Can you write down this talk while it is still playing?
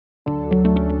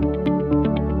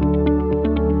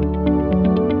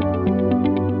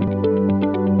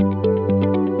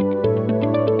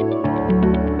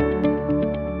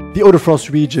The Hauts-de-France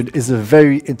region is a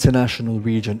very international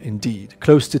region indeed.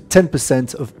 Close to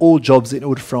 10% of all jobs in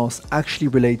Hauts-de-France actually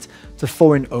relate to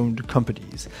foreign-owned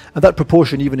companies, and that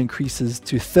proportion even increases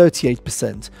to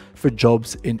 38% for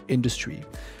jobs in industry.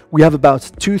 We have about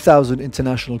 2,000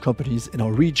 international companies in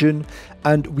our region,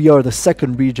 and we are the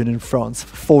second region in France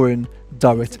for foreign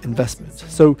direct investment.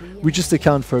 So we just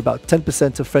account for about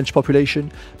 10% of French population,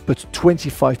 but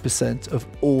 25% of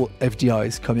all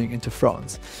FDIs coming into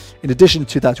France. In addition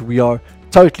to that, we are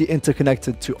tightly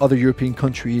interconnected to other European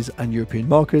countries and European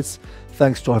markets,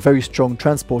 thanks to our very strong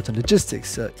transport and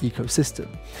logistics ecosystem.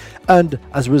 And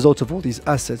as a result of all these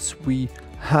assets, we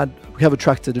have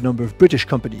attracted a number of British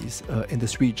companies in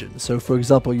this region. So for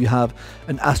example, you have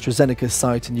an AstraZeneca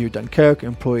site near Dunkirk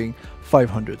employing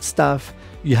 500 staff.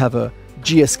 You have a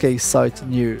GSK site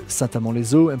near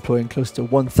Saint-Amand-les-Eaux employing close to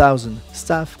 1,000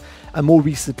 staff. And more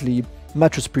recently,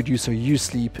 mattress producer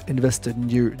U-Sleep invested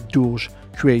near Dourges,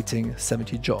 creating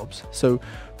 70 jobs. So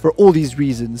for all these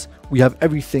reasons, we have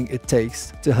everything it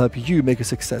takes to help you make a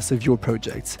success of your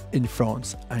projects in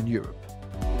France and Europe.